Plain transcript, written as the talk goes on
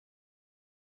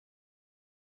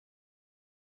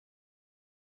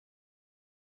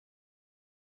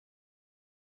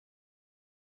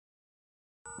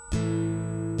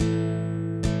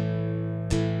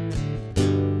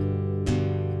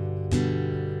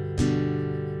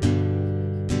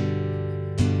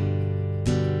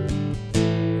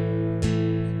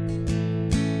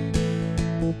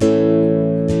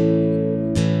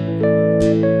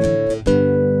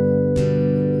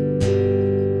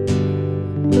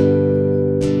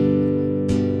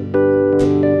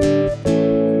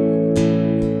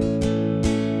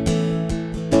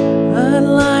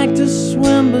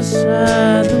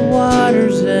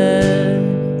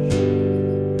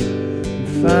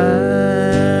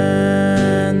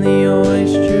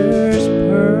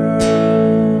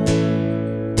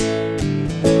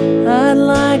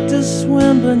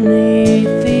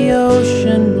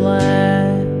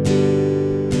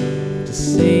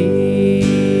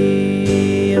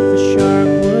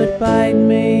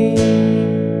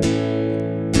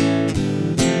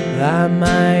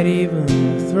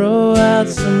out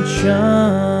some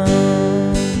chum.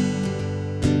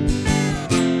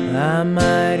 I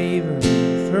might even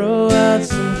throw out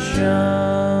some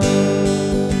chum.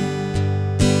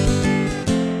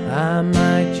 I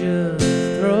might just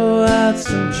throw out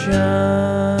some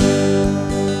chum.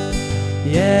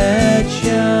 Yeah,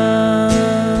 chum.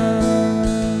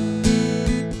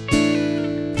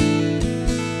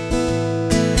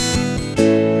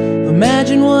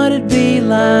 Imagine what it'd be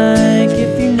like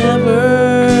if you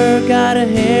never got a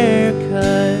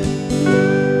haircut,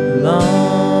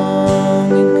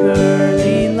 long and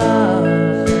curly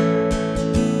locks.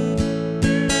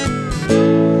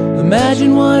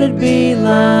 Imagine what it'd be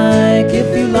like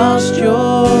if you lost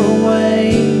your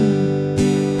way,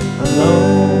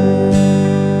 alone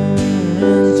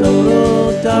in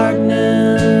total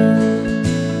darkness.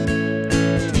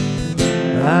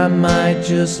 I might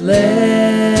just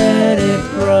let it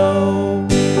grow.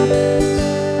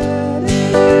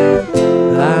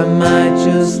 I might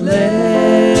just let